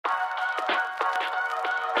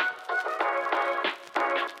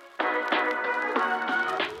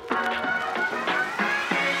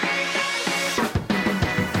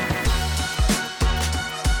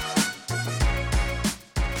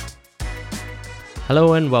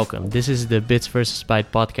Hello and welcome. This is the Bits vs.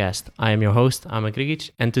 Byte podcast. I am your host, Ama Grigic,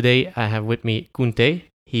 and today I have with me Koen.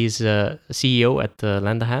 He's CEO at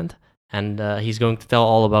Lendahand, and he's going to tell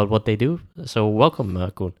all about what they do. So welcome,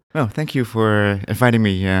 Koen. Oh, thank you for inviting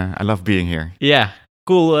me. I love being here. Yeah,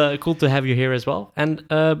 cool to have you here as well. And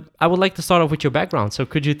I would like to start off with your background. So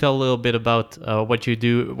could you tell a little bit about what you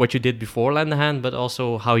did before Lendahand, but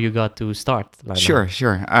also how you got to start Lendahand?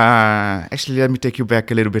 Sure. Actually, let me take you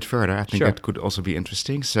back a little bit further. I think Sure. that could also be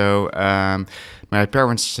interesting. So, my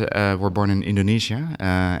parents were born in Indonesia,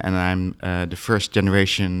 and I'm the first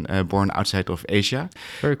generation born outside of Asia.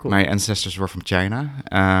 Very cool. My ancestors were from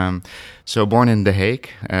China. So born in The Hague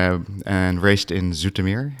and raised in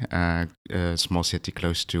Zoetermeer, a small city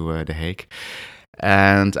close to The Hague.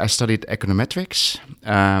 And I studied econometrics,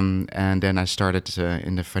 and then I started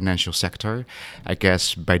in the financial sector. I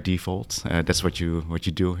guess by default, that's what you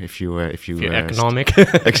do if you You're economic.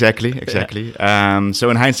 Exactly. So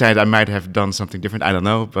in hindsight, I might have done something different. I don't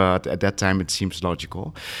know, but at that time, it seems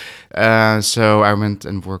logical. So I went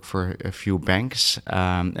and worked for a few banks,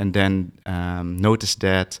 and then noticed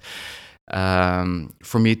that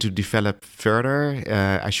for me to develop further,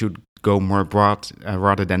 I should go more broad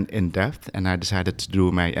rather than in depth, and I decided to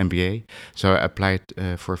do my MBA. So I applied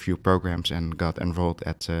for a few programs and got enrolled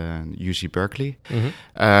at UC Berkeley.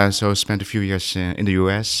 Mm-hmm. So I spent a few years in the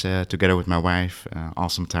US together with my wife.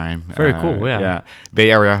 Awesome time. Very cool. Yeah. Bay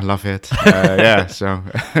Area, love it. So.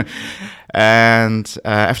 And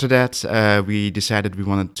after that, we decided we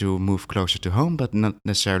wanted to move closer to home, but not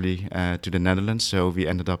necessarily to the Netherlands. So we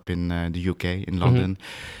ended up in the UK, in London,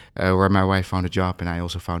 where my wife found a job and I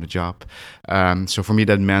also found a job. So for me,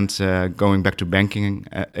 that meant going back to banking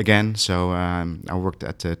again. So I worked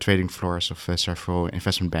at the trading floors of several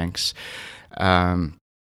investment banks.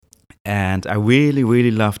 And I really, really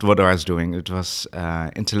loved what I was doing. It was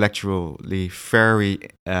intellectually very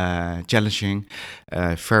challenging,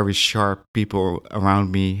 very sharp people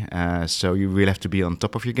around me. So you really have to be on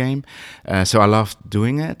top of your game. So I loved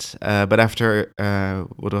doing it. But after,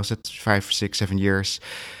 5, 6, 7 years,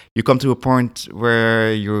 you come to a point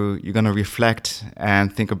where you're going to reflect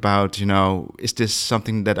and think about, is this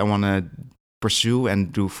something that I want to pursue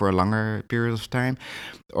and do for a longer period of time?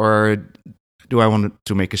 Or do I want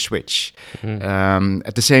to make a switch? Mm-hmm.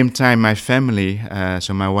 At the same time, my family,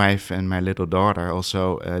 so my wife and my little daughter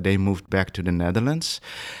also, they moved back to the Netherlands.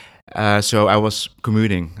 So I was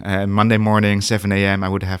commuting. Monday morning, 7 a.m., I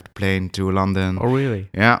would have the plane to London. Oh, really?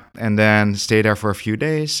 Yeah, and then stay there for a few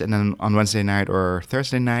days. And then on Wednesday night or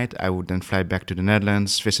Thursday night, I would then fly back to the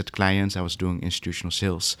Netherlands, visit clients. I was doing institutional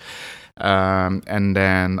sales. And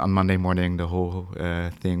then on Monday morning, the whole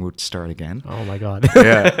thing would start again. Oh my God.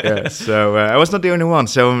 Yeah. So I was not the only one.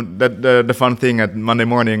 So the fun thing at Monday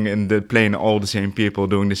morning in the plane, all the same people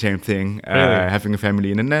doing the same thing, Really? having a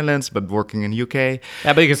family in the Netherlands, but working in the UK.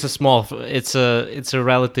 Yeah, but it's a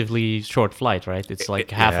relatively short flight, right? It's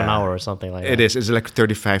like half an hour or something like that. It is. It's like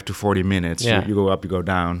 35 to 40 minutes. Yeah. You go up, you go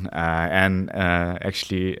down.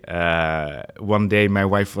 Actually, one day my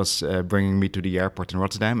wife was bringing me to the airport in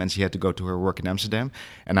Rotterdam, and she had to go to her work in Amsterdam,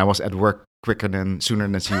 and I was at work sooner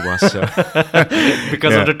than she was. So.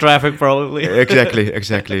 Because of the traffic, probably.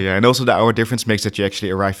 Exactly. Yeah. And also the hour difference makes that you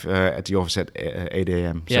actually arrive at the office at 8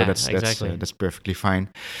 a.m. So Yeah, that's perfectly fine.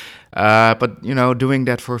 But doing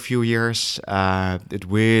that for a few years, it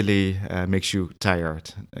really makes you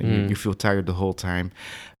tired. You feel tired the whole time.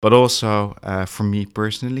 But also, for me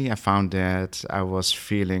personally, I found that I was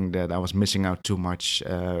feeling that I was missing out too much,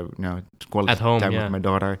 quality At home, time yeah. with my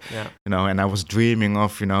daughter. Yeah. And I was dreaming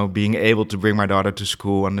of, being able to bring my daughter to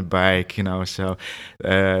school on the bike, So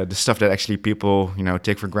the stuff that actually people,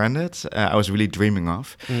 take for granted, I was really dreaming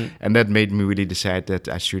of. And that made me really decide that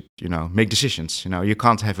I should, make decisions. You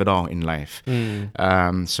can't have it all in life.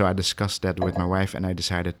 So I discussed that with my wife, and I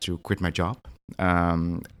decided to quit my job.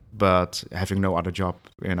 But having no other job,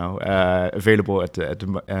 available at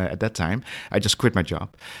that time, I just quit my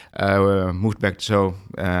job, moved back. So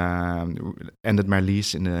ended my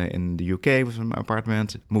lease in the UK with my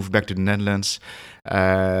apartment, moved back to the Netherlands,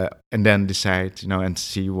 and then decide, and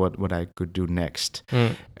see what I could do next.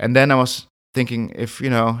 And then I was thinking, if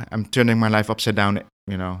I'm turning my life upside down,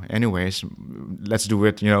 anyways, let's do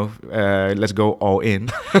it, let's go all in.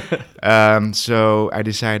 So I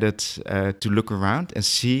decided to look around and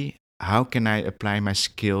see how can I apply my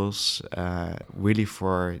skills really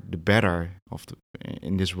for the better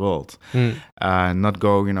in this world. Not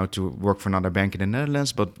go, to work for another bank in the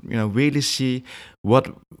Netherlands, but, really see what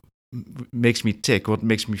makes me tick, what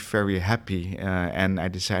makes me very happy, and I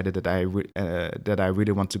decided that I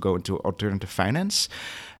really want to go into alternative finance,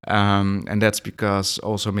 and that's because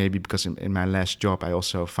also maybe because in my last job I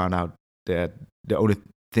also found out that the only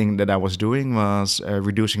thing that I was doing was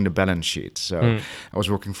reducing the balance sheet. So I was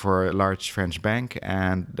working for a large French bank,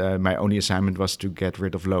 and my only assignment was to get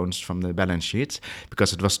rid of loans from the balance sheet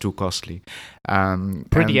because it was too costly.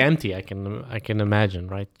 Pretty empty, I can imagine,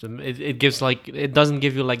 right? It gives it doesn't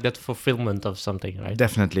give you like that fulfillment of something, right?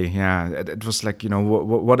 Definitely, yeah. It was like,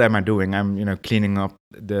 what am I doing? I'm, cleaning up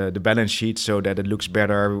the balance sheet so that it looks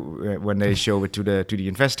better when they show it to the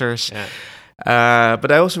investors. Yeah.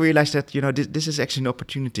 But I also realized that this is actually an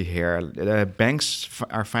opportunity here. Banks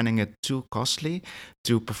are finding it too costly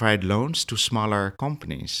to provide loans to smaller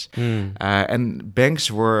companies, and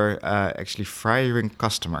banks were actually firing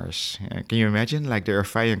customers. Can you imagine? Like they are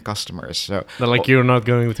firing customers. So But like you're not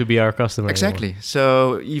going to be our customer exactly. anymore.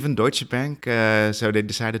 So even Deutsche Bank, so they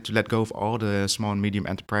decided to let go of all the small and medium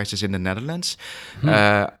enterprises in the Netherlands,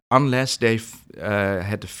 unless they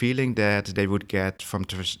had the feeling that they would get from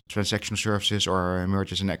transactional services or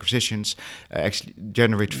mergers and acquisitions actually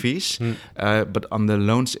generate fees, but on the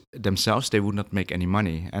loans themselves they would not make any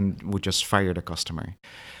money and would just fire the customer.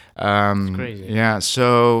 It's crazy. Yeah,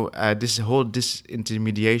 so this whole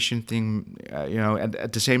disintermediation thing, and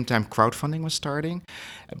at the same time crowdfunding was starting,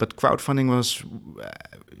 but crowdfunding was,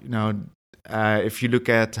 if you look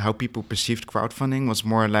at how people perceived crowdfunding, was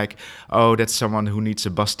more like, oh, that's someone who needs a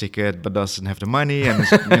bus ticket but doesn't have the money and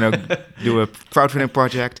do a crowdfunding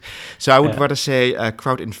project. So I would rather say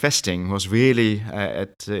crowd investing was really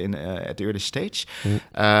at the early stage,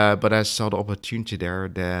 but I saw the opportunity there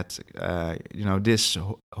that this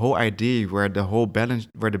whole idea where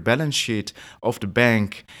the balance sheet of the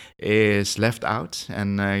bank is left out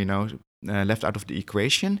and left out of the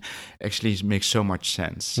equation actually makes so much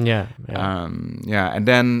sense. Yeah. And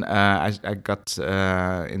then I got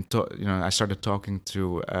I started talking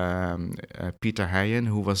to Peter Heijen,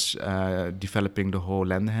 who was developing the whole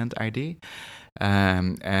Lendahand idea.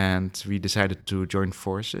 And we decided to join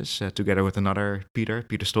forces together with another Peter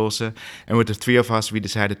Stolze, and with the three of us, we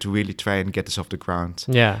decided to really try and get this off the ground.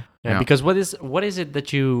 Yeah. Because what is it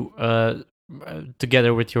that you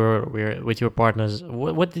together with your partners,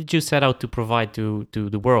 what did you set out to provide to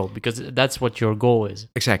the world? Because that's what your goal is.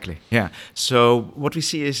 Exactly. Yeah. So what we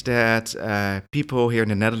see is that people here in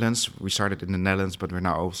the Netherlands, we started in the Netherlands, but we're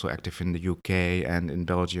now also active in the UK and in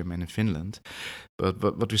Belgium and in Finland. But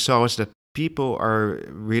what we saw is that people are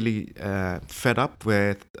really fed up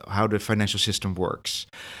with how the financial system works.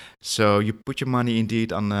 So you put your money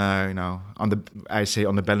indeed on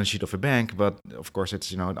the balance sheet of a bank, but of course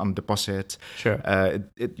it's on deposit. Sure.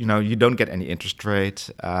 You don't get any interest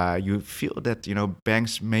rate. You feel that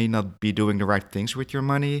banks may not be doing the right things with your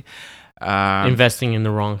money. Investing in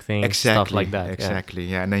the wrong things, exactly, stuff like that. Exactly,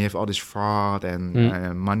 yeah. And then you have all this fraud and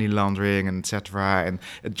money laundering and etc. And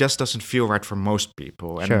it just doesn't feel right for most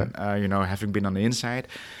people. And sure. Having been on the inside,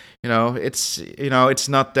 it's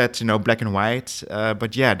not that black and white.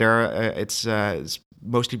 But yeah, it's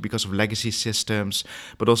mostly because of legacy systems,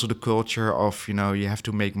 but also the culture of you have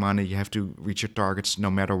to make money, you have to reach your targets no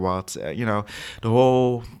matter what. The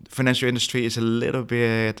whole financial industry is a little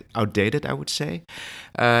bit outdated, I would say,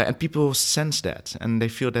 and people sense that, and they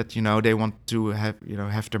feel that they want to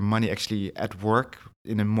have their money actually at work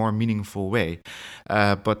in a more meaningful way.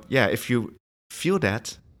 But yeah, if you feel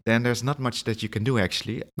that, then there's not much that you can do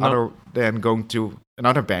actually, other than going to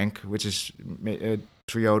another bank, which is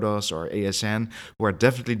Triodos or ASN, who are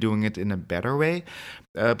definitely doing it in a better way.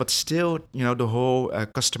 But still, the whole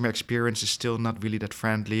customer experience is still not really that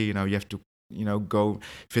friendly. You have to, go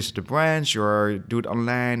visit the branch or do it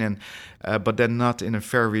online, and but then not in a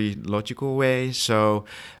very logical way. So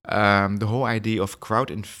the whole idea of crowd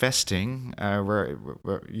investing, where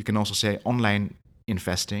you can also say online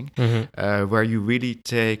investing, where you really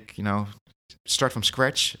take, start from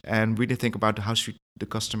scratch and really think about how should the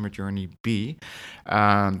customer journey be.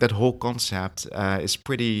 That whole concept is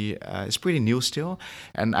pretty new still,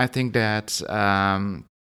 and I think that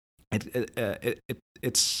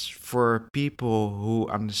it's for people who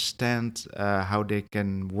understand how they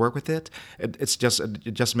can work with it. It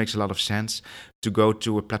just makes a lot of sense to go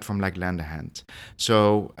to a platform like Lendahand.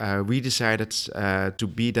 So we decided to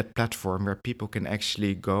be that platform where people can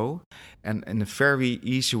actually go and in a very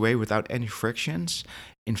easy way, without any frictions,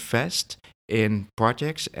 invest in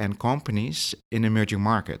projects and companies in emerging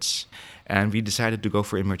markets. And we decided to go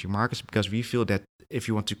for emerging markets because we feel that if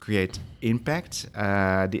you want to create impact,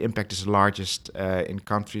 the impact is largest in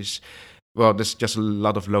countries well, there's just a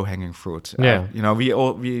lot of low-hanging fruit. Yeah. We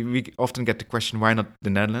often get the question, why not the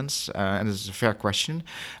Netherlands? And it's a fair question.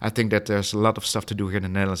 I think that there's a lot of stuff to do here in the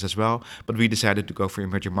Netherlands as well. But we decided to go for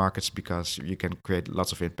emerging markets because you can create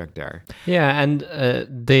lots of impact there. Yeah, and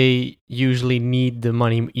they usually need the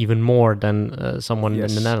money even more than someone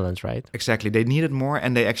in the Netherlands, right? Exactly, they need it more,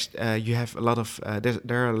 and you have a lot of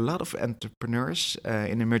there are a lot of entrepreneurs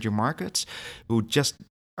in emerging markets who just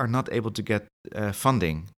are not able to get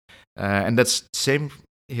funding. And that's the same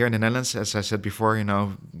here in the Netherlands. As I said before,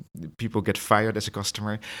 people get fired as a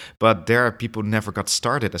customer, but there are people who never got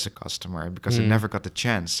started as a customer because they never got the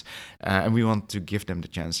chance. And we want to give them the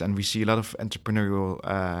chance. And we see a lot of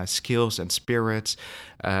entrepreneurial skills and spirits.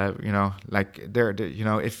 Like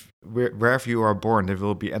if wherever you are born, there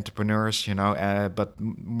will be entrepreneurs, but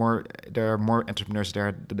there are more entrepreneurs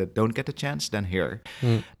there that don't get the chance than here.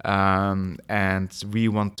 And we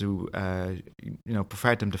want to,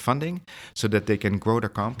 provide them the funding so that they can grow their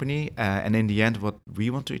company. And in the end, what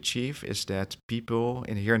we want to achieve is that people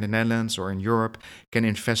here in the Netherlands or in Europe can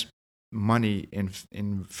invest money in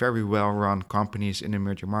very well-run companies in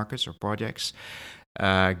emerging markets or projects,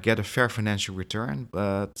 get a fair financial return,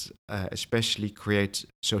 but especially create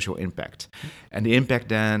social impact. And the impact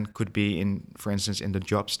then could be for instance, in the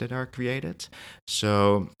jobs that are created.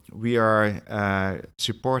 So we are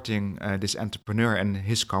supporting this entrepreneur and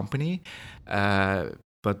his company.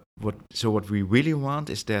 But what we really want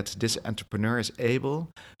is that this entrepreneur is able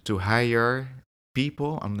to hire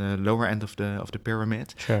people on the lower end of the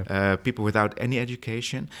pyramid, people without any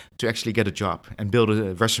education, to actually get a job and build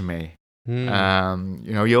a resume.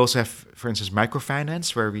 You also have, for instance,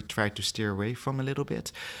 microfinance, where we try to steer away from a little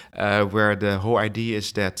bit, where the whole idea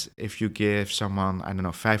is that if you give someone, I don't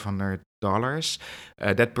know, $500,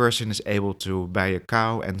 that person is able to buy a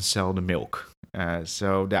cow and sell the milk.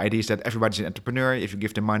 So the idea is that everybody's an entrepreneur. If you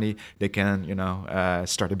give them money, they can,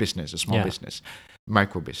 start a business, a small business,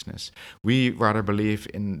 micro business. We rather believe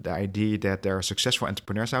in the idea that there are successful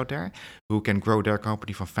entrepreneurs out there who can grow their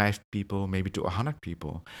company from 5 people maybe to 100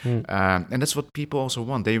 people. And that's what people also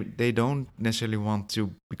want. They don't necessarily want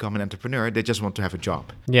to become an entrepreneur. They just want to have a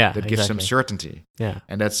job that gives them certainty. Yeah,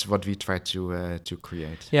 and that's what we try to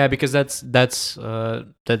create. Yeah, because that's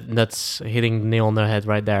hitting the nail on the head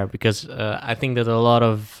right there. Because I think that a lot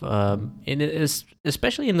of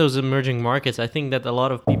especially in those emerging markets, I think that a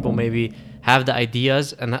lot of people maybe have the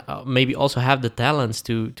ideas and maybe also have the talents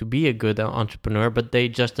to be a good entrepreneur, but they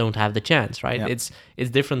just don't have the chance, right? Yeah. It's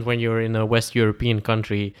different when you're in a West European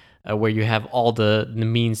country where you have all the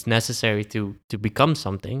means necessary to become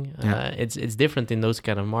something. It's different in those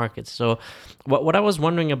kind of markets. So what I was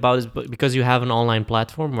wondering about is, because you have an online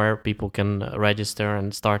platform where people can register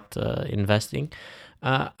and start investing,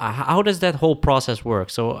 how does that whole process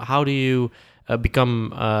work? So how do you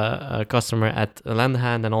become a customer at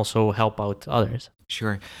Lendahand and also help out others?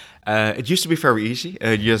 Sure. It used to be very easy.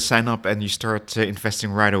 You sign up and you start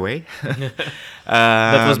investing right away.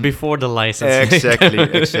 That was before the license.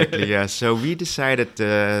 Exactly. Yeah. So we decided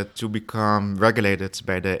to become regulated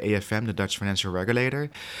by the AFM, the Dutch financial regulator,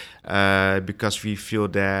 because we feel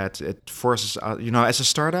that it forces, as a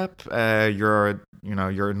startup, you're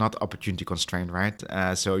not opportunity constrained, right?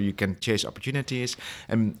 So you can chase opportunities,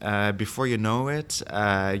 and before you know it,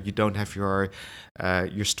 you don't have your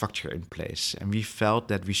structure in place. And we felt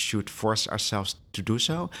that we should force ourselves to do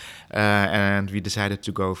so, and we decided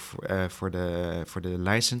to go for the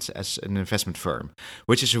license as an investment firm,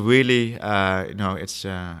 which is really it's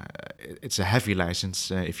a heavy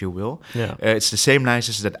license, if you will. Yeah. It's the same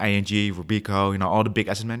license that ING, Robeco, all the big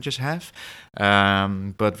asset managers have,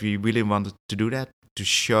 but we really wanted to do that to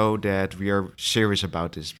show that we are serious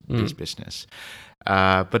about this business.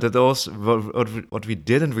 But it also, what we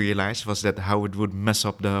didn't realize was that how it would mess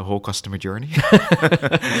up the whole customer journey.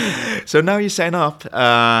 So now you sign up,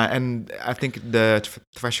 and I think the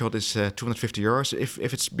threshold is €250. If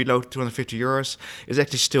it's below €250, it's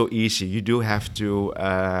actually still easy. You do have to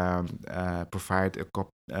provide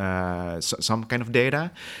some kind of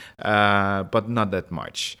data, but not that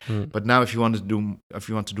much. But now, if you want to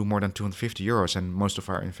do more than €250, and most of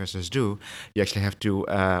our investors do, you actually have to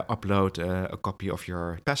upload a copy of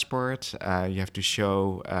your passport. You have to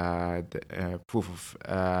show the proof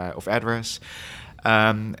of address.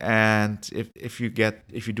 And if you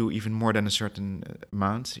do even more than a certain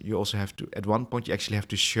amount, you also have to, at one point, you actually have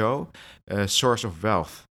to show a source of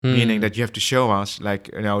wealth. Meaning that you have to show us,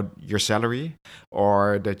 your salary,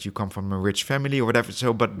 or that you come from a rich family or whatever.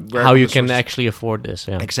 So, but how you can actually afford this?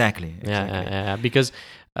 Yeah, exactly. Yeah. Because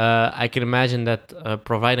I can imagine that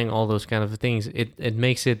providing all those kind of things, it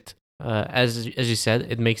makes it as you said,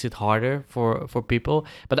 it makes it harder for people.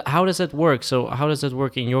 But how does that work? So how does that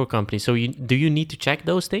work in your company? So do you need to check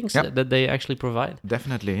those things that they actually provide?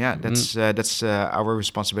 Definitely, yeah. That's our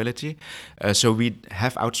responsibility. So we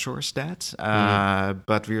have outsourced that,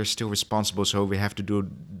 but we are still responsible. So we have to do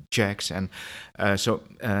checks, and so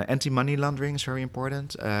anti-money laundering is very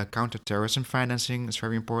important. Counter-terrorism financing is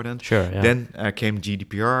very important. Sure. Yeah. Then came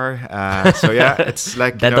GDPR. So yeah, it's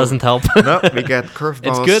like that doesn't help. No, we get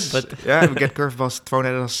curveballs. It's good, but yeah, we get curveballs thrown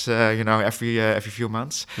at us. Every few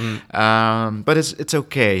months. But it's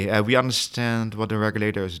okay. We understand what the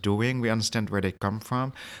regulator is doing. We understand where they come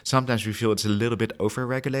from. Sometimes we feel it's a little bit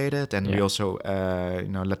over-regulated, and we also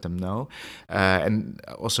let them know. And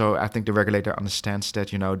also, I think the regulator understands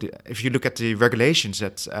that if you look at the regulations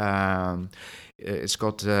that it's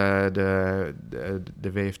called the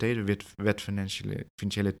WFT, the Wet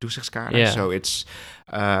Financiële Toezichtskader. Yeah. So it's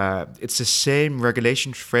the same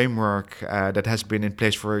regulation framework that has been in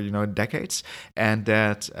place for decades, and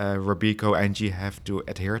that Robeco, ING have to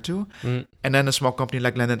adhere to, and then a small company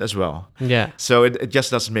like Lendahand as well. Yeah. So it just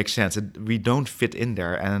doesn't make sense. We don't fit in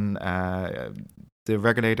there, and the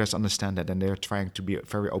regulators understand that, and they're trying to be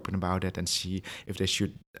very open about it and see if they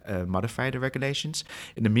should modify the regulations.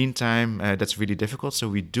 In the meantime, that's really difficult. So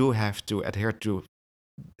we do have to adhere to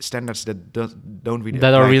standards that don't really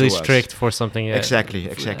that are really to us. strict for something. Exactly.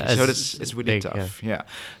 So it's really big, tough. Yeah.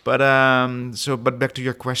 But but back to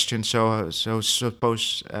your question. So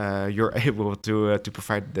suppose you're able to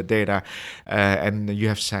provide the data, and you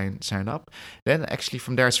have signed up. Then actually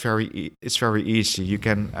from there it's very easy. You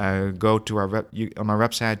can go to on our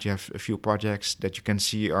website. You have a few projects that you can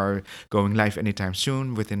see are going live anytime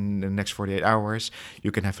soon, within the next 48 hours.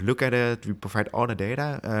 You can have a look at it. We provide all the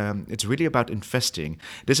data. It's really about investing.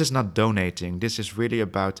 This is not donating. This is really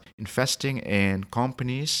about investing in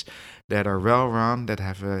companies that are well run, that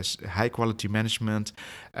have a high quality management,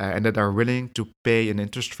 and that are willing to pay an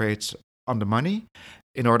interest rate on the money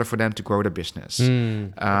in order for them to grow their business.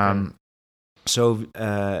 Okay. So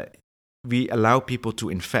we allow people to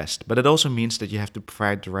invest, but it also means that you have to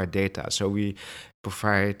provide the right data. So we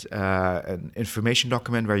provide an information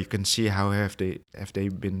document where you can see how have they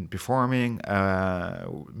been performing,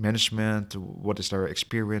 management, what is their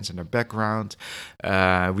experience and their background.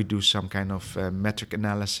 We do some kind of metric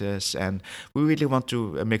analysis, and we really want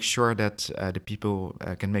to make sure that the people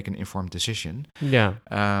can make an informed decision. Yeah.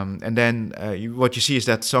 And then what you see is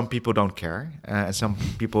that some people don't care, and some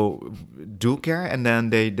people do care, and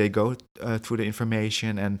then they go through the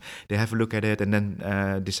information and they have a look at it, and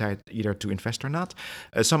then decide either to invest or not.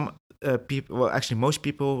 Some people, well, actually most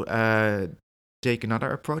people take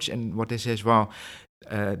another approach, and what they say is,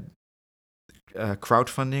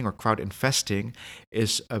 crowdfunding or crowd investing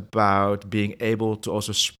is about being able to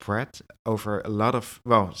also spread over a lot of,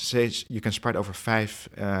 say you can spread over 5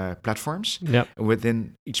 platforms. Yep.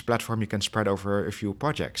 Within each platform you can spread over a few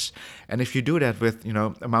projects, and if you do that with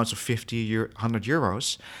amounts of 50 100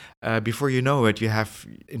 euros, before you know it, you have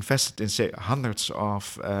invested in, say, hundreds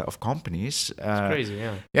of companies. It's crazy,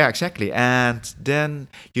 yeah. Yeah, exactly. And then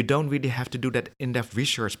you don't really have to do that in-depth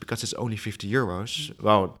research because it's only 50 euros.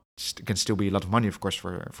 Well, it can still be a lot of money, of course,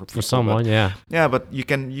 for people, someone, yeah. Yeah, but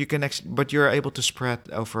but you're able to spread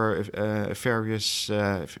over various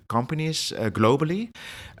companies globally.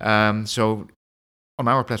 So on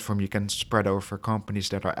our platform, you can spread over companies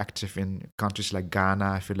that are active in countries like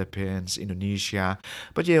Ghana, Philippines, Indonesia.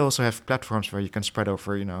 But you also have platforms where you can spread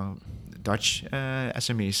over, Dutch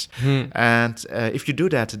SMEs. And if you do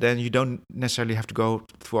that, then you don't necessarily have to go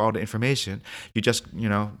through all the information. You just,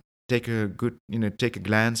 take a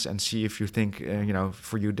glance and see if you think,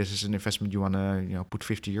 for you, this is an investment you want to, put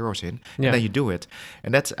 50 euros in. Yeah. And then you do it.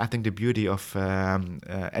 And that's, I think, the beauty of,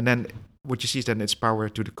 and then what you see is then it's power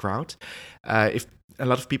to the crowd. If a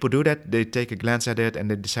lot of people do that, they take a glance at it and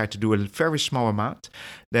they decide to do a very small amount,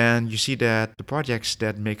 then you see that the projects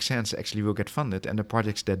that make sense actually will get funded, and the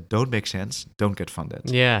projects that don't make sense don't get funded.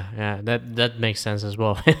 Yeah, that makes sense as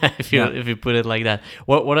well. if you put it like that.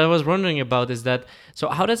 What I was wondering about is that, so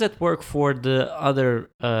how does that work for the other?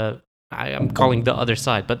 I'm calling the other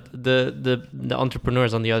side, but the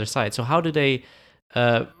entrepreneurs on the other side. So how do they?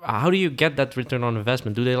 How do you get that return on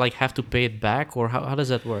investment? Do they have to pay it back, or how does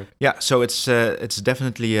that work? Yeah, so it's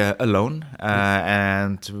definitely a loan,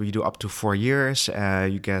 and we do up to 4 years.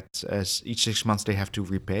 You get each 6 months they have to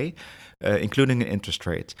repay, including an interest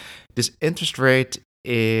rate. This interest rate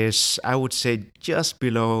is, I would say, just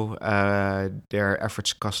below their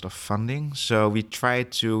average cost of funding. So we try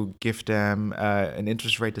to give them an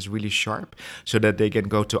interest rate that's really sharp, so that they can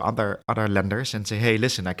go to other lenders and say, "Hey,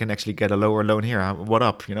 listen, I can actually get a lower loan here. What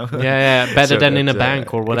up?" Better So than in a that,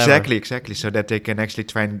 bank or whatever. Exactly. So that they can actually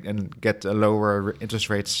try and get a lower interest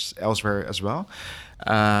rates elsewhere as well.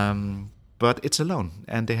 But it's a loan,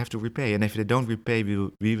 and they have to repay. And if they don't repay,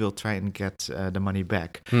 we will try and get the money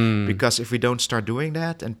back. Because if we don't start doing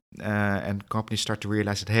that, and companies start to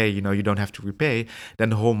realize that, hey, you don't have to repay, then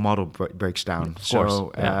the whole model breaks down. Of course.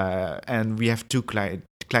 And we have two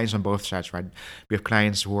clients on both sides, right? We have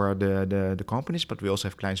clients who are the companies, but we also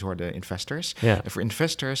have clients who are the investors. Yeah. And for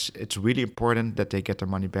investors, it's really important that they get their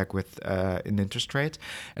money back with an interest rate.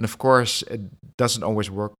 And of course, it doesn't always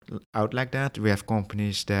work out like that. We have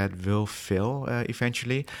companies that will fail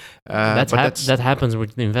eventually. That happens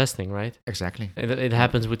with investing, right? Exactly. It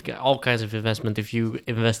happens with all kinds of investment. If you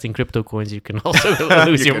invest in crypto coins, you can also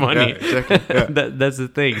lose your money. Yeah, exactly. Yeah. That's the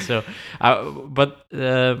thing. So,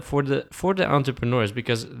 for the entrepreneurs,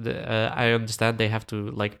 because I understand they have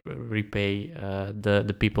to like repay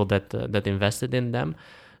the people that invested in them.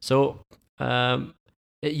 So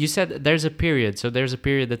you said there's a period. So there's a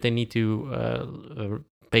period that they need to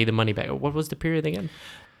pay the money back. What was the period again?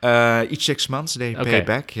 Each 6 months they pay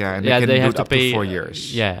back, and they can they do have it to up pay to 4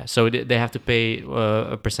 years. So they have to pay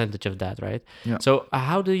a percentage of that, right? Yeah. So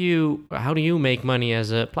how do you make money as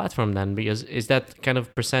a platform then? Because is that kind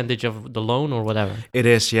of percentage of the loan or whatever? It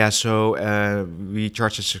is, yeah. So we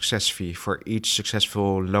charge a success fee for each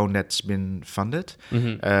successful loan that's been funded.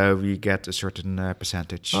 We get a certain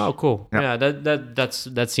percentage. Oh, cool. Yeah,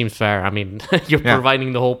 that seems fair. I mean, you're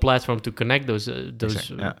providing the whole platform to connect those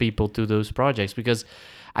people to those projects, because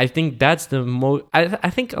I think that's the most. I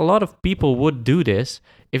think a lot of people would do this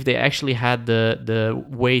if they actually had the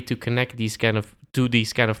way to connect these kind of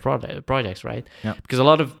projects, right? Yeah. Because a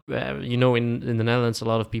lot of in the Netherlands, a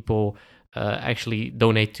lot of people actually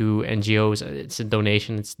donate to NGOs. It's a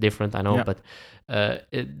donation. It's different, I know, but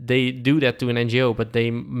they do that to an NGO, but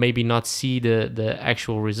they maybe not see the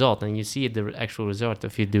actual result, and you see the actual result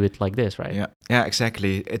if you do it like this, right? Yeah,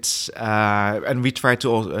 exactly. It's and we try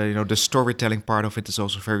to the storytelling part of it is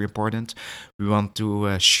also very important. We want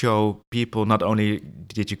to show people not only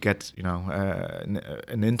did you get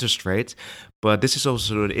an interest rate, but this is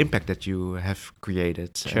also the impact that you have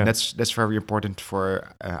created. Sure. And that's very important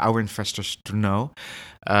for our investors to know.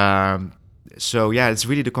 So it's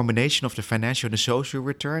really the combination of the financial and the social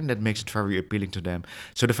return that makes it very appealing to them.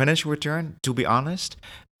 So the financial return, to be honest,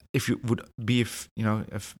 if you would be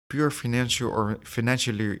a pure financial or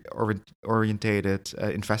financially orientated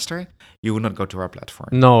investor, you would not go to our platform.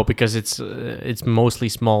 No, because it's mostly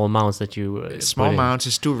small amounts that you small amounts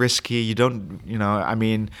is too risky. You don't,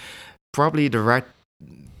 probably the right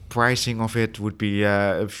pricing of it would be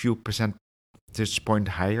a few percentage point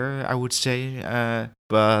higher, I would say.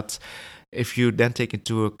 But if you then take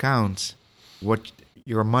into account what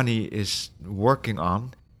your money is working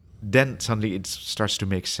on, then suddenly it starts to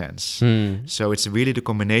make sense. So it's really the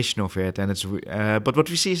combination of it, and it's. But what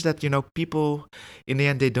we see is that people in the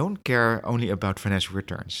end they don't care only about financial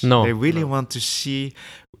returns. No, they really want to see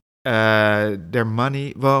their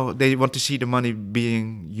money. Well, they want to see the money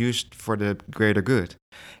being used for the greater good.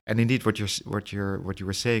 And indeed, what you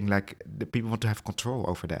were saying, like the people want to have control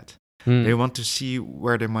over that. They want to see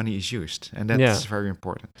where their money is used, and that's very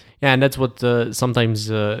important. Yeah, and that's what sometimes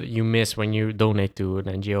you miss when you donate to an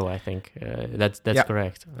NGO. I think that's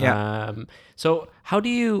correct. Yeah. So how do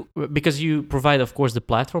you, because you provide, of course, the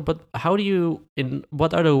platform, but how do you, in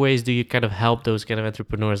what other ways do you kind of help those kind of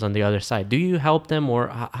entrepreneurs on the other side? Do you help them, or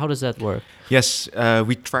how does that work? Yes,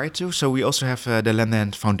 we try to. So we also have the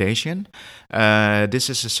Lendahand Foundation. This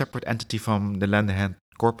is a separate entity from the Lendahand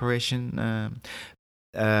Corporation.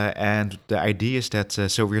 And the idea is that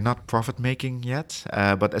so we're not profit making yet,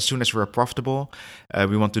 but as soon as we're profitable,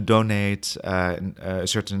 we want to donate a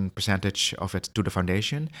certain percentage of it to the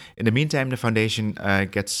foundation. In the meantime, the foundation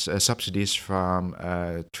gets subsidies from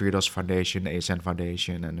Triodos Foundation, ASN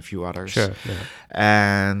Foundation, and a few others. Sure. Yeah.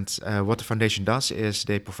 And what the foundation does is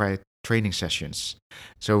they provide training sessions.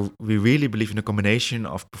 So we really believe in the combination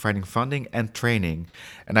of providing funding and training.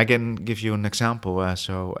 And I can give you an example.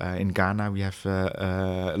 In Ghana, we have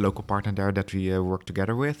a local partner there that we work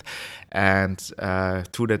together with. And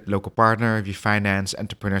through that local partner, we finance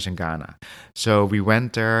entrepreneurs in Ghana. So we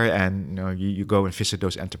went there and you go and visit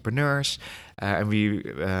those entrepreneurs. And we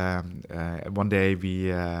one day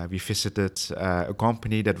we visited a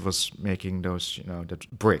company that was making those that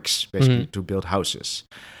bricks basically to build houses.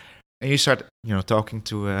 And you start, talking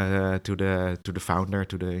to the founder,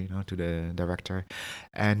 to the director,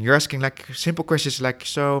 and you're asking like simple questions like,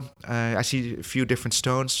 so I see a few different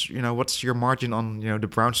stones. What's your margin on the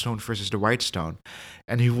brown stone versus the white stone?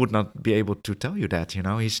 And he would not be able to tell you that.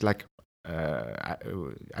 He's like, I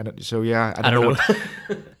don't. So yeah, I don't know.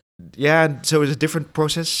 Yeah, so it's a different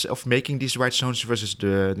process of making these white stones versus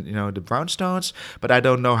the brown stones, but I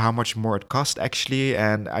don't know how much more it costs actually,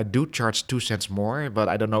 and I do charge 2 cents more, but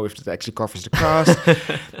I don't know if it actually covers the cost,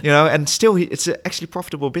 and still it's actually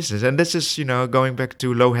profitable business, and this is going back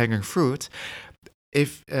to low-hanging fruit.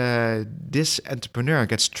 If this entrepreneur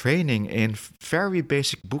gets training in very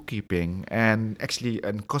basic bookkeeping and actually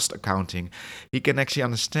in cost accounting, he can actually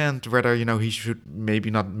understand whether he should maybe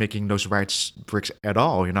not making those white bricks at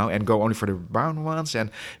all, and go only for the brown ones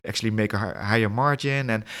and actually make a higher margin.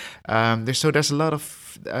 And there's a lot of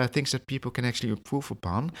things that people can actually improve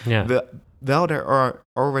upon. Yeah. Well, they are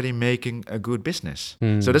already making a good business.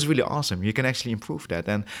 So that's really awesome. You can actually improve that.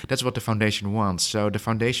 And that's what the foundation wants. So the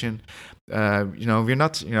foundation, we're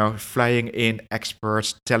not, flying in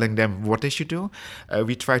experts telling them what they should do.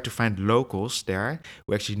 We try to find locals there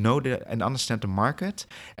who actually know and understand the market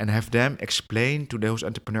and have them explain to those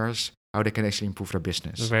entrepreneurs how they can actually improve their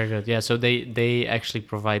business. Very good. Yeah. So they actually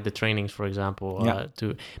provide the trainings, for example,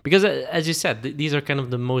 because as you said, these are kind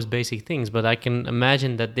of the most basic things, but I can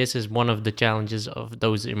imagine that this is one of the challenges of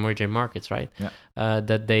those emerging markets, right? Yeah.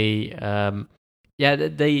 That they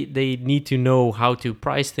need to know how to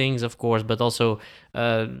price things, of course, but also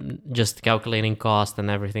just calculating cost and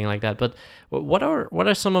everything like that. But what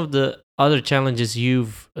are some of the other challenges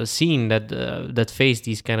you've seen that face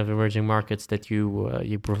these kind of emerging markets that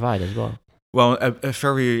you provide as well? Well, a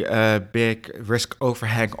very big risk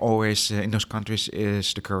overhang always in those countries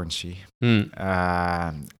is the currency,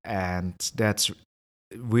 and that's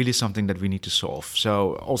really something that we need to solve.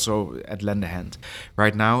 So also at Lendahand,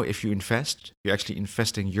 right now, if you invest, you're actually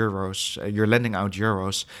investing euros. You're lending out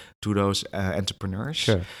euros to those entrepreneurs,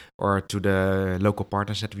 or to the local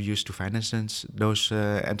partners that we use to finance those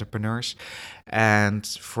entrepreneurs. And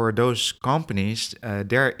for those companies,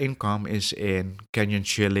 their income is in Kenyan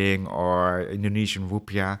shilling or Indonesian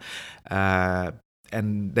rupiah.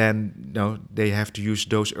 And then they have to use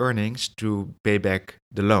those earnings to pay back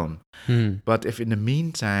the loan. But if in the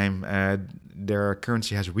meantime their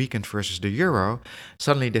currency has weakened versus the euro,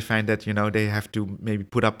 suddenly they find that they have to maybe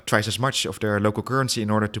put up twice as much of their local currency in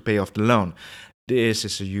order to pay off the loan. This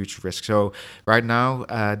is a huge risk. So right now,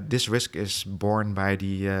 this risk is borne by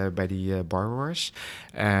the borrowers,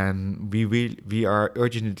 and we are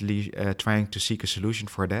urgently trying to seek a solution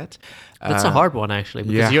for that. That's a hard one actually,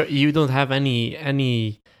 because you don't have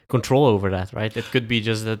any control over that, right? It could be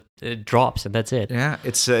just that it drops and that's it. Yeah,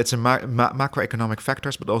 it's a macroeconomic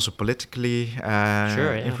factors, but also politically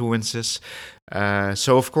influences.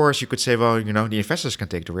 So of course you could say, well, the investors can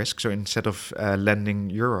take the risk. So instead of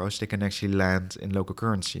lending euros, they can actually lend in local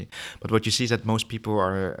currency. But what you see is that most people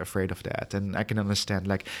are afraid of that, and I can understand.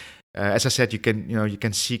 Like as I said, you can you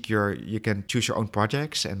can choose your own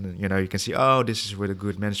projects, and you can see, oh, this is with a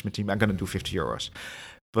good management team, I'm gonna do 50 euros.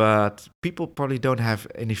 But people probably don't have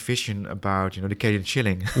any vision about the Kenyan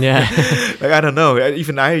shilling. Yeah, like I don't know.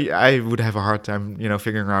 Even I would have a hard time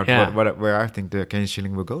figuring out where I think the Kenyan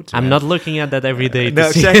shilling will go to. I'm not looking at that every day. No,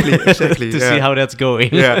 exactly. To see how that's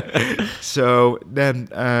going. Yeah. So then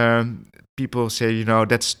people say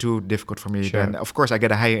that's too difficult for me. Then of course I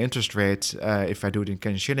get a higher interest rate if I do it in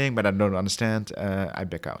Kenyan shilling, but I don't understand. I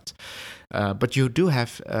back out. But you do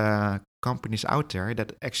have companies out there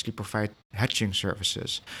that actually provide hedging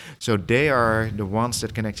services. So they are the ones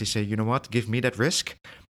that can actually say, give me that risk.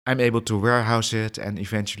 I'm able to warehouse it and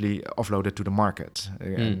eventually offload it to the market.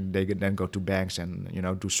 And they can then go to banks and,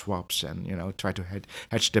 do swaps and, try to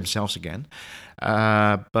hedge themselves again.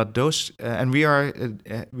 But those, and we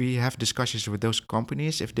have discussions with those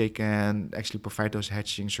companies if they can actually provide those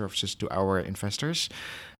hedging services to our investors.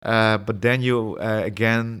 But then you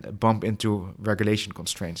again bump into regulation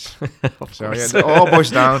constraints. So it all boils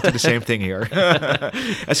down to the same thing here.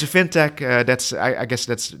 As a fintech, I guess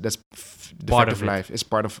that's the part fact of life. It's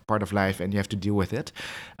part of life, and you have to deal with it.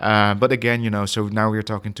 But again, so now we're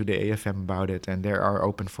talking to the AFM about it, and they are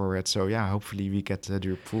open for it. So yeah, hopefully we get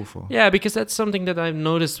the approval. Yeah, because that's something that I've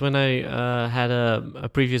noticed when I had a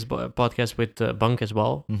previous podcast with Bank as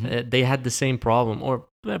well. They had the same problem, or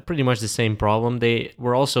pretty much the same problem. They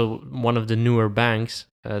were also one of the newer banks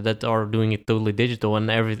that are doing it totally digital, and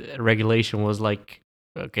every regulation was like,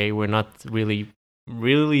 okay, we're not really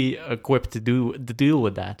equipped to deal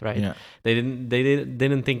with that, right? Yeah. They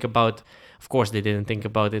didn't think about, of course, they didn't think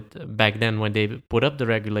about it back then when they put up the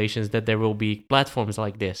regulations that there will be platforms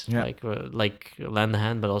like this, like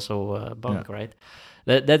Lendahand, but also Bank, right?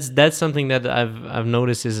 That's something that I've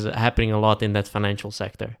noticed is happening a lot in that financial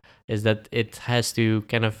sector, is that it has to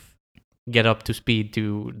kind of get up to speed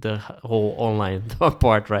to the whole online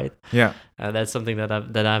part, right? Yeah. That's something that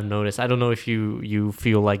I've noticed. I don't know if you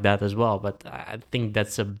feel like that as well, but I think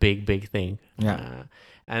that's a big thing. Yeah.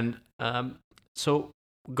 So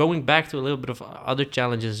going back to a little bit of other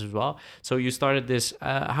challenges as well. So you started this.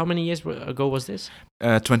 How many years ago was this?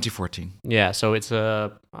 2014. Yeah. So it's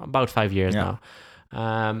about 5 years now.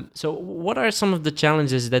 So what are some of the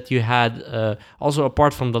challenges that you had, also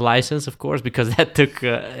apart from the license, of course, because that took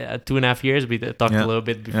 2.5 years. We talked a little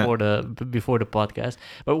bit before the podcast,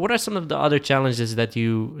 but what are some of the other challenges that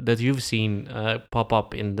you've seen pop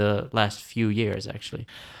up in the last few years, actually?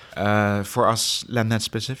 For us, Lendahand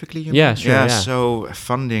specifically, you mean? Yeah, sure. So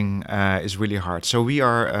funding is really hard. So we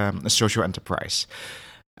are a social enterprise.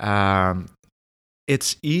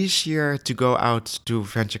 It's easier to go out to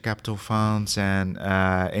venture capital funds and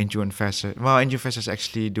angel investors. Well, angel investors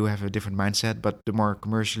actually do have a different mindset, but the more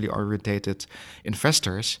commercially orientated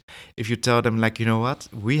investors, if you tell them, like, you know what,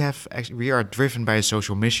 we are driven by a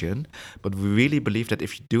social mission, but we really believe that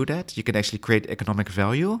if you do that, you can actually create economic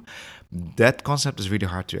value. That concept is really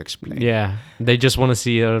hard to explain. Yeah, they just want to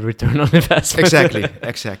see a return on investment.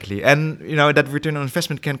 Exactly. And, that return on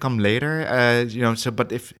investment can come later,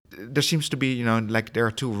 but if there seems to be, like there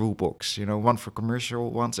are two rule books, one for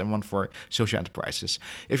commercial ones and one for social enterprises.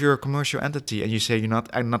 If you're a commercial entity and you say,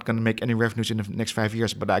 I'm not going to make any revenues in the next 5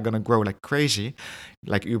 years, but I'm going to grow like crazy,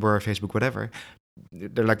 like Uber, Facebook, whatever,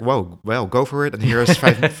 they're like, whoa, well, go for it. And here's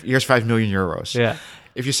 5 million euros. Yeah.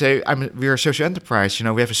 If you say we're a social enterprise,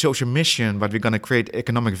 we have a social mission, but we're going to create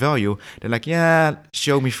economic value, they're like, yeah,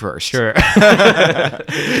 show me first. Sure.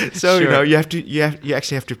 So sure. You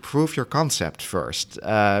actually have to prove your concept first,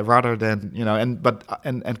 rather than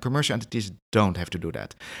and commercial entities don't have to do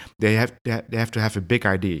that. They have to have a big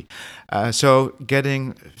idea. So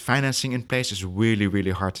getting financing in place is really,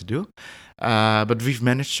 really hard to do. But we've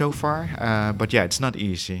managed so far. But yeah, it's not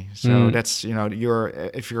easy. So that's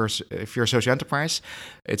if you're a social enterprise,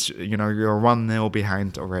 it's you're 1-0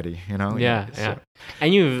 behind already. Yeah.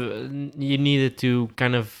 And you needed to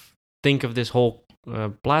kind of think of this whole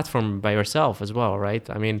platform by yourself as well, right?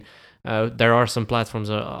 I mean, there are some platforms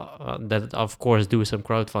that, of course, do some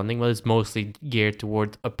crowdfunding, but it's mostly geared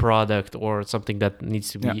toward a product or something that needs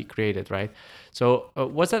to be created, right? So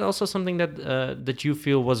was that also something that you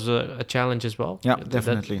feel was a challenge as well? Yeah,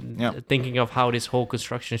 definitely. Thinking of how this whole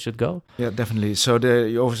construction should go? Yeah, definitely. So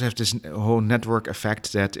you always have this whole network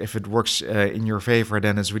effect that if it works in your favor,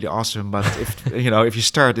 then it's really awesome. But if if you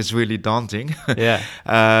start, it's really daunting. Yeah.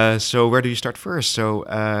 So where do you start first? So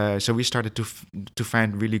we started to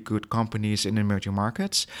find really good companies in emerging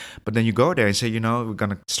markets. But then you go there and say, we're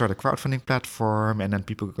going to start a crowdfunding platform, and then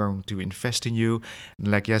people are going to invest in you. And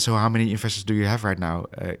like, so how many investors do you have right now?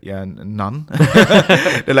 None.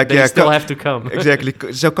 They're like, they still have to come. Exactly.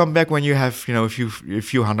 So come back when you have, a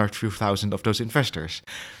few hundred, few thousand of those investors.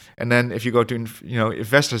 And then if you go to,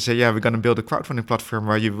 investors say, we're going to build a crowdfunding platform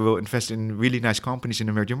where you will invest in really nice companies in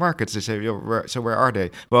emerging markets. They say, where are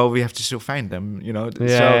they? Well, we have to still find them, You have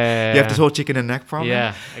this whole chicken and egg problem.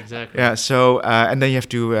 Yeah, exactly. Yeah. So, and then you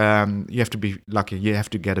have to be lucky. You have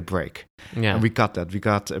to get a break. Yeah. And we got that. We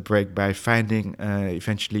got a break by finding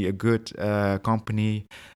eventually a good company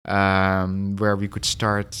where we could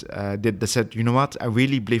start. That said, you know what? I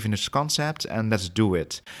really believe in this concept, and let's do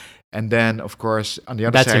it. And then, of course, on the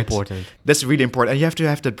other side... That's important. That's really important. And you have to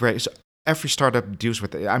have that break. So every startup deals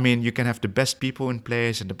with it. I mean, you can have the best people in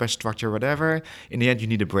place and the best structure, whatever. In the end, you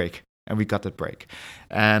need a break. And we got that break.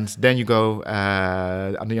 And then you go,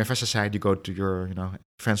 on the investor side, you go to your,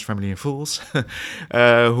 friends, family, and fools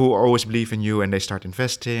who always believe in you, and they start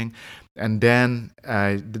investing. And then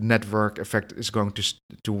the network effect is going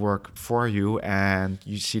to work for you. And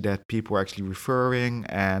you see that people are actually referring,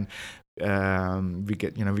 and we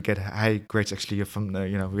get high grades actually from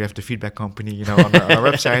we have the feedback company on our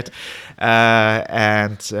website,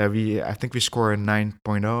 and I think we score a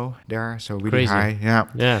 9.0 there, so really Crazy.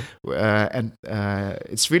 High. And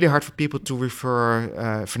it's really hard for people to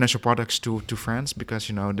refer financial products to friends, because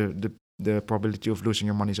the the probability of losing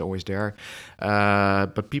your money is always there.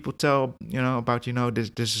 But people tell about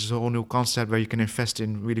this is a whole new concept where you can invest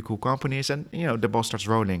in really cool companies, and the ball starts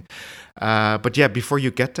rolling. But yeah, before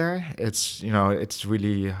you get there, it's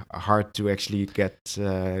really hard to actually get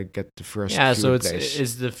the first Yeah, few so in it's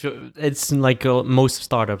place. it's like most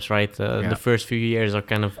startups, right? The first few years are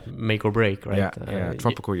kind of make or break, right?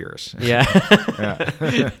 Tropical years. Yeah.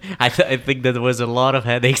 I think that was a lot of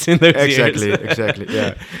headaches in those years. Exactly.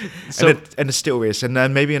 Yeah. So, and it still is. And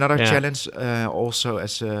then maybe another challenge, also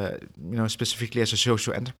as specifically as a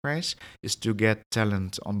social enterprise, is to get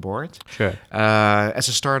talent on board. Sure. As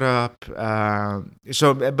a startup,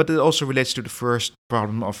 but it also relates to the first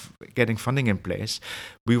problem of getting funding in place.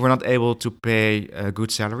 We were not able to pay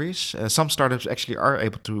good salaries. Some startups actually are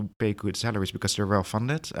able to pay good salaries because they're well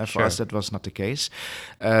funded. For us, that was not the case.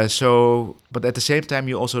 But at the same time,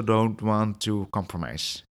 you also don't want to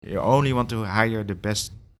compromise. You only want to hire the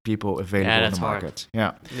best people available in the market.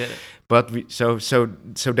 Yeah. But so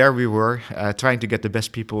there we were trying to get the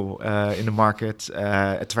best people in the market,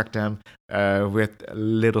 attract them with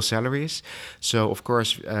little salaries. So of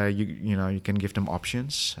course you can give them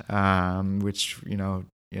options, which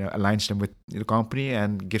aligns them with the company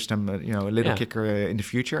and gives them a little kicker in the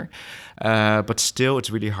future. But still, it's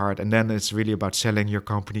really hard. And then it's really about selling your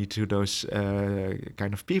company to those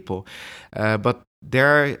kind of people. But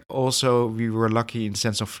there also we were lucky in the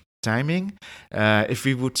sense of timing. If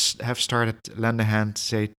we would have started Lendahand,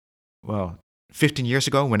 say, 15 years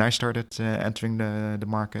ago when I started entering the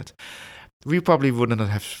market, we probably wouldn't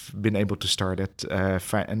have been able to start it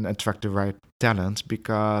and attract the right talent,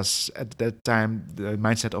 because at that time the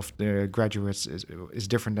mindset of the graduates is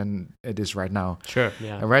different than it is right now. Sure.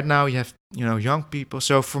 Yeah. And right now you have young people.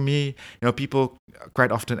 So for me, people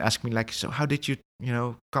quite often ask me like, so how did you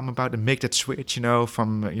come about and make that switch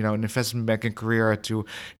from an investment banking career to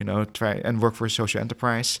try and work for a social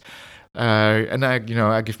enterprise? And I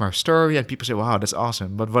give my story, and people say, wow, that's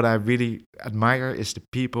awesome. But what I really admire is the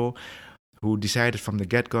people who decided from the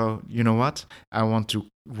get-go, I want to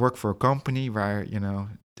work for a company where,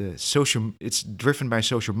 it's driven by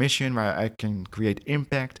social mission, where I can create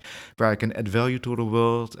impact, where I can add value to the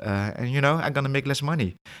world, and, I'm going to make less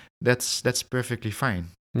money. That's perfectly fine.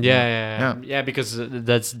 Yeah, because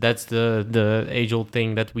that's the age-old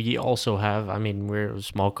thing that we also have. I mean, we're a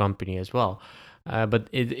small company as well, but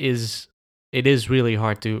it is really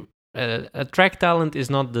hard to attract talent. Is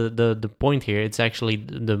not the point here. It's actually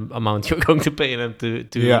the amount you're going to pay them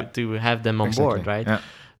to have them on board, right?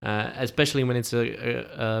 Especially when it's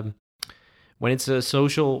a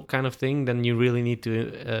social kind of thing, then you really need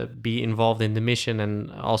to be involved in the mission and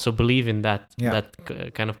also believe in that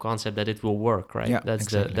kind of concept that it will work, right? That's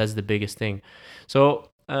the biggest thing. So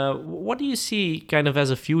what do you see kind of as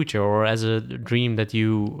a future or as a dream that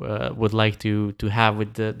you would like to have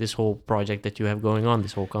with this whole project that you have going on,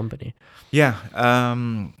 this whole company? Yeah,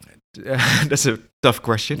 that's a tough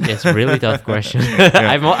question. It's a really tough question.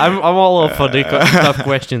 I'm all up for the tough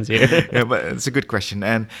questions here. Yeah, but it's a good question.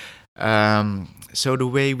 And so the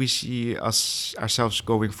way we see ourselves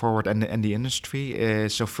going forward and the industry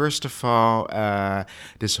is, so first of all,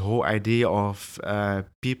 this whole idea of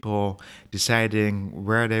people deciding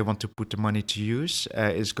where they want to put the money to use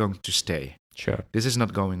is going to stay. Sure. This is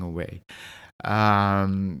not going away.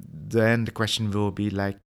 Then the question will be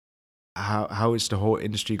like, how is the whole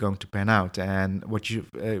industry going to pan out? And what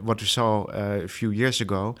we saw a few years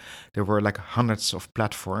ago, there were like hundreds of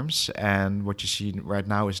platforms, and what you see right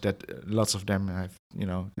now is that lots of them have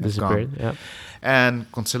disappeared, gone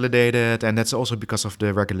and consolidated, and that's also because of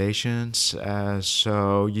the regulations.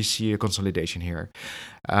 So you see a consolidation here,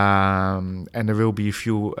 and there will be a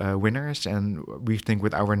few winners. And we think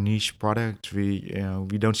with our niche product,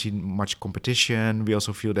 we don't see much competition. We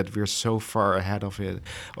also feel that we're so far ahead of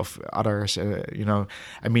others.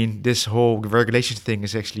 I mean, this whole regulation thing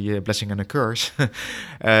is actually a blessing and a curse,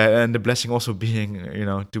 and the blessing also being,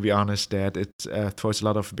 to be honest, that it throws a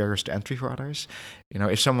lot of barriers to entry for others.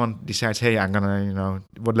 If someone decides, hey, I'm gonna,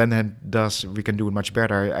 what Lendahand does, we can do it much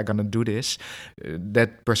better, I'm gonna do this,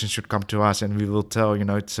 that person should come to us, and we will tell,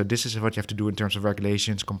 so this is what you have to do in terms of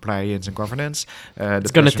regulations, compliance, and governance.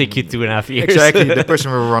 It's gonna take you 2.5 years. Exactly, the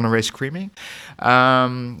person will run away screaming.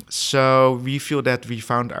 So we feel that we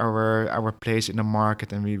found our place in the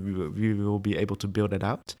market, and we will be able to build it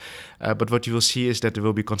out. But what you will see is that there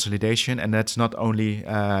will be consolidation, and that's not only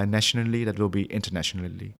nationally, that will be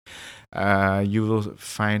internationally. You will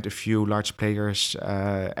find a few large players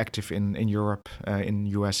active in Europe, in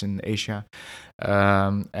US, in Asia,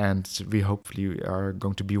 and we hopefully are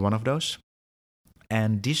going to be one of those.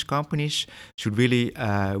 And these companies should really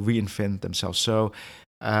reinvent themselves. So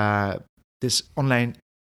this online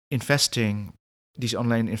investing, these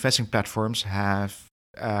online investing platforms have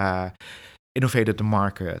innovated the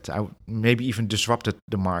market, maybe even disrupted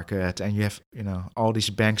the market, and you have all these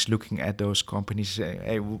banks looking at those companies saying,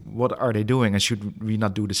 hey, what are they doing, and should we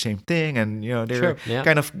not do the same thing? And they're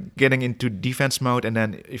kind of getting into defense mode, and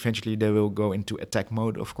then eventually they will go into attack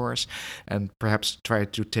mode, of course, and perhaps try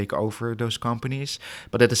to take over those companies.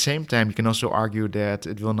 But at the same time, you can also argue that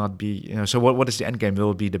it will not be, so what is the end game?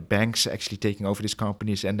 Will it be the banks actually taking over these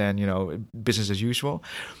companies and then business as usual?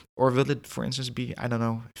 Or will it, for instance, be, I don't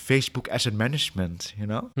know, Facebook asset management,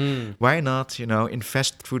 Why not,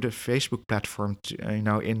 invest through the Facebook platform,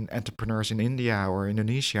 in entrepreneurs in India or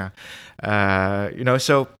Indonesia?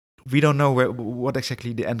 So we don't know what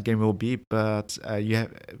exactly the end game will be, but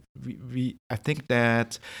I think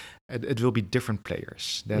that it will be different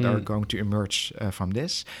players that are going to emerge from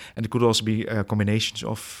this. And it could also be combinations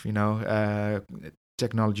of,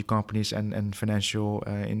 technology companies and financial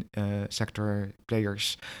sector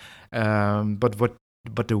players.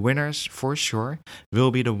 But the winners, for sure, will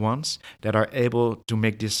be the ones that are able to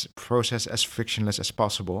make this process as frictionless as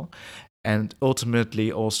possible, and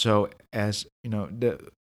ultimately also as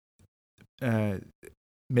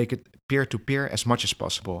make it peer-to-peer as much as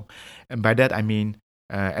possible. And by that I mean,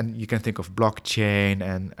 and you can think of blockchain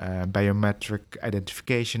and biometric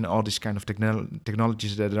identification, all these kind of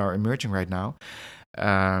technologies that are emerging right now.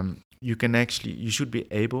 You should be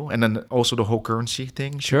able, and then also the whole currency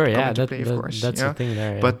thing. Sure, yeah, play, of course. That's the thing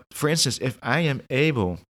there. Yeah. But for instance, if I am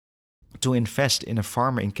able to invest in a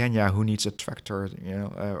farmer in Kenya who needs a tractor,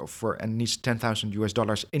 and needs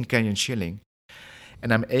 $10,000 in Kenyan shilling,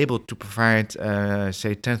 and I'm able to provide,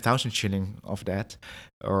 say, 10,000 shilling of that,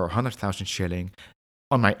 or 100,000 shilling,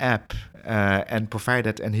 on my app, and provide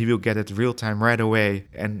it, and he will get it real time right away,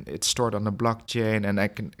 and it's stored on the blockchain, and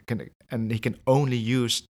he can only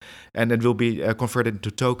use, and it will be converted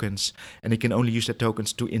into tokens, and he can only use the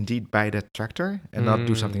tokens to indeed buy that tractor and not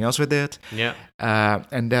do something else with it. Yeah.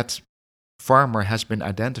 And that farmer has been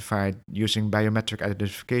identified using biometric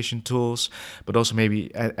identification tools, but also maybe,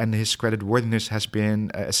 and his credit worthiness has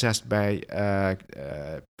been assessed by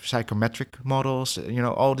psychometric models,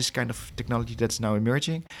 all this kind of technology that's now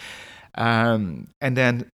emerging. And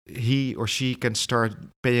then he or she can start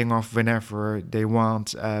paying off whenever they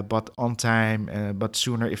want, but on time, but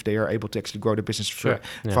sooner if they are able to actually grow the business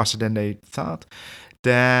faster than they thought.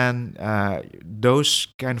 Then those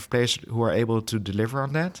kind of players who are able to deliver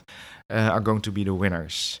on that are going to be the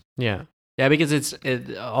winners. Yeah, because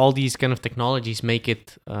all these kind of technologies make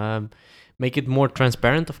it more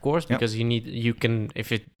transparent, of course, because you can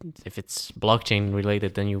if it's blockchain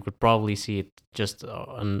related, then you could probably see it just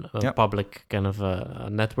on a public kind of a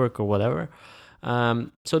network or whatever.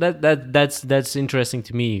 So that's interesting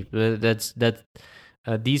to me.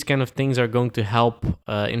 These kind of things are going to help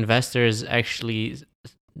investors actually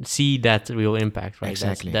see that real impact, right?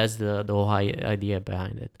 Exactly. That's the whole idea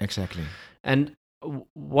behind it. Exactly. And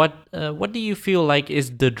what do you feel like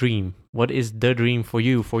is the dream? What is the dream for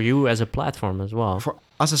you as a platform as well? For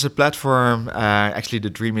us as a platform, actually the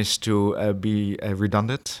dream is to be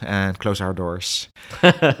redundant and close our doors.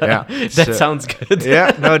 That sounds good.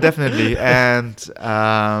 Yeah, no, definitely. And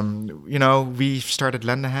we've started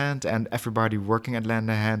Lendahand, and everybody working at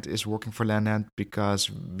Lendahand is working for Lendahand because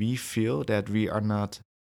we feel that we are not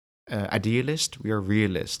idealists, we are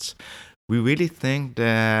realists. We really think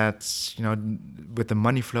that, with the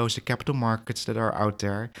money flows, the capital markets that are out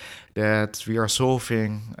there, that we are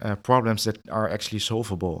solving problems that are actually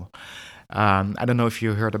solvable. I don't know if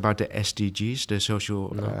you heard about the SDGs, the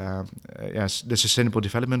the Sustainable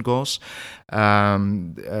Development Goals.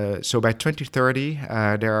 So by 2030,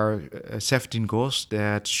 there are 17 goals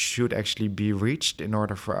that should actually be reached in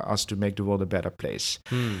order for us to make the world a better place.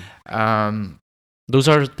 Those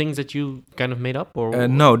are things that you kind of made up, or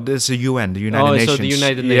no? This is the UN, the United Nations. So the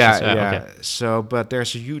United Nations. Yeah. Okay. So, but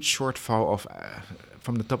there's a huge shortfall of,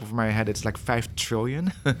 from the top of my head, it's like 5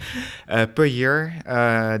 trillion per year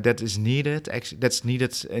that is needed. That's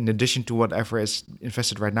needed in addition to whatever is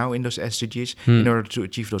invested right now in those SDGs in order to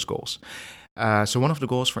achieve those goals. So one of the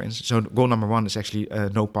goals, for instance, so goal number 1 is actually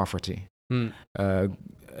no poverty. Goal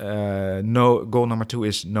number 2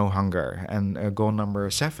 is no hunger, and goal number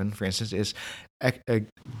 7, for instance, is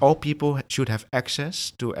all people should have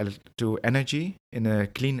access to energy in a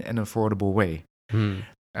clean and affordable way.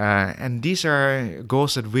 And these are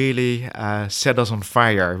goals that really set us on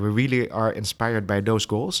fire. We really are inspired by those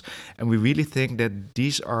goals, and we really think that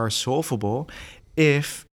these are solvable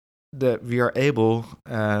if we are able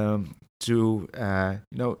to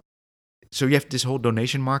so you have this whole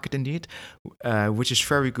donation market indeed, which is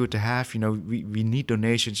very good to have. We need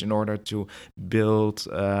donations in order to build,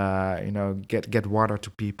 get water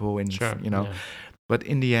to people, and Sure. But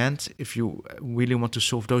in the end, if you really want to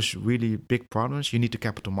solve those really big problems, you need the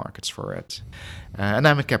capital markets for it. And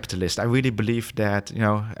I'm a capitalist. I really believe that,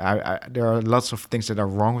 there are lots of things that are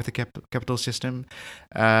wrong with the capital system,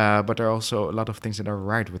 but there are also a lot of things that are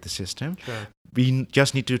right with the system. Sure. We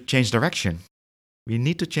just need to change direction. We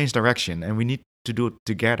need to change direction, and we need to do it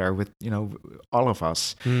together with, all of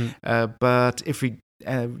us. But if we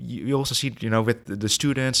you also see, with the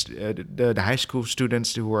students, the high school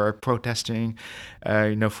students who are protesting,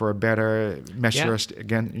 for better measures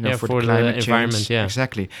again, for the climate environment. change.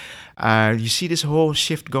 Exactly. You see this whole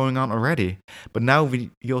shift going on already, but now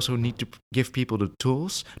you also need to give people the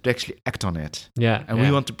tools to actually act on it.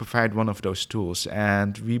 We want to provide one of those tools,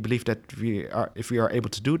 and we believe that if we are able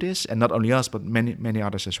to do this, and not only us but many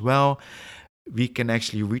others as well, we can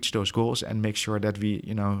actually reach those goals and make sure that we,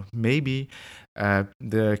 maybe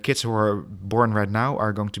the kids who are born right now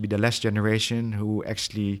are going to be the last generation who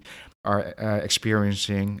actually are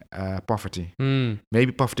experiencing poverty.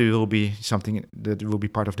 Maybe poverty will be something that will be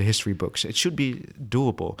part of the history books. It should be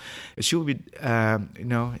doable. It should be,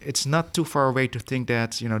 it's not too far away to think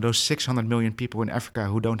that, those 600 million people in Africa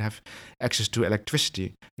who don't have access to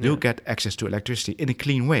electricity, they'll get access to electricity in a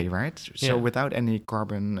clean way, right? So without any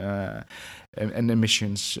carbon and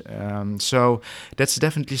emissions. So that's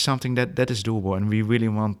definitely something that is doable, and we really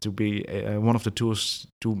want to be one of the tools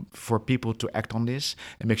for people to act on this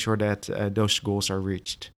and make sure that those goals are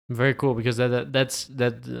reached. Very cool, because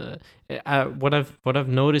what I've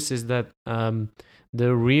noticed is that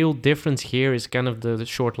the real difference here is kind of the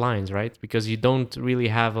short lines, right? Because you don't really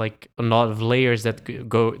have like a lot of layers that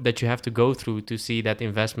you have to go through to see that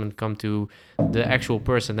investment come to the actual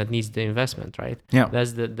person that needs the investment, right? Yeah,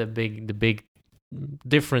 that's the big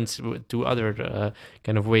difference to other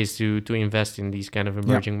kind of ways to invest in these kind of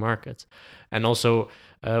emerging markets. And also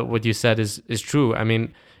what you said is true. I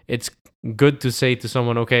mean, it's good to say to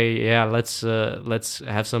someone, okay, let's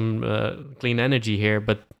have some clean energy here,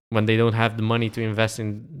 but when they don't have the money to invest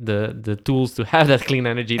in the tools to have that clean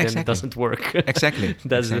energy, then it doesn't work. Exactly.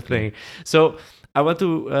 That's the thing. So I want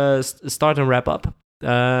to start and wrap up.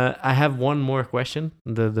 I have one more question,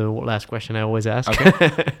 the last question I always ask.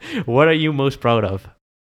 Okay. What are you most proud of?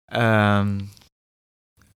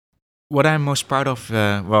 What I'm most proud of,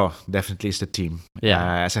 definitely is the team.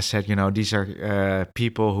 Yeah. As I said, these are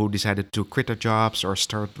people who decided to quit their jobs or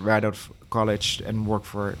start right out of college and work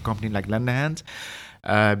for a company like Lendahand,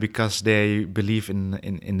 because they believe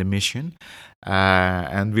in the mission.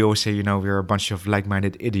 And we always say, we're a bunch of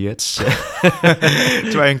like-minded idiots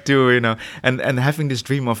trying to, and having this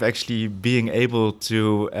dream of actually being able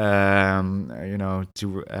to,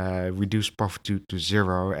 reduce poverty to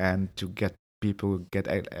zero and to get people get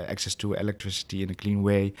access to electricity in a clean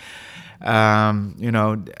way.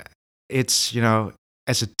 It's,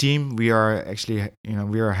 as a team, we are actually,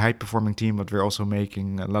 we are a high-performing team, but we're also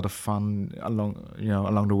making a lot of fun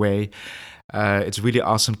along the way. It's really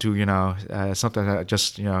awesome to, sometimes I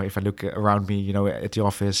just, if I look around me, at the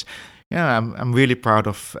office, I'm really proud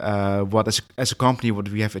of what as a company, what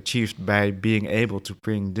we have achieved by being able to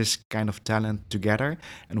bring this kind of talent together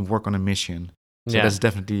and work on a mission. So that's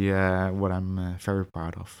definitely what I'm very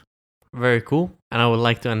proud of. Very cool. And I would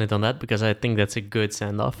like to end it on that because I think that's a good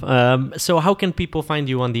send-off. So how can people find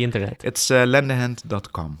you on the internet? It's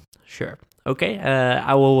lendahand.com. Sure. Okay.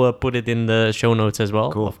 I will put it in the show notes as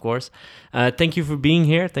well, cool. Of course. Thank you for being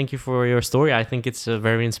here. Thank you for your story. I think it's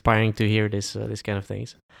very inspiring to hear this kind of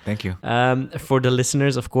things. Thank you. For the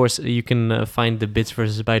listeners, of course, you can find the Bits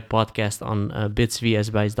vs. Bytes podcast on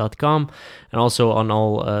bitsvsbytes.com and also on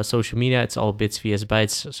all social media. It's all Bits vs.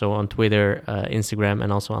 Bytes. So on Twitter, Instagram,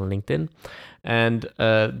 and also on LinkedIn. And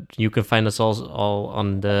you can find us all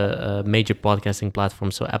on the major podcasting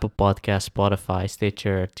platforms. So Apple Podcasts, Spotify,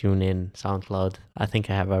 Stitcher, TuneIn, SoundCloud. I think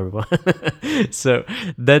I have everyone. So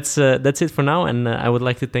that's it for now. And I would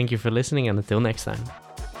like to thank you for listening. And until next time.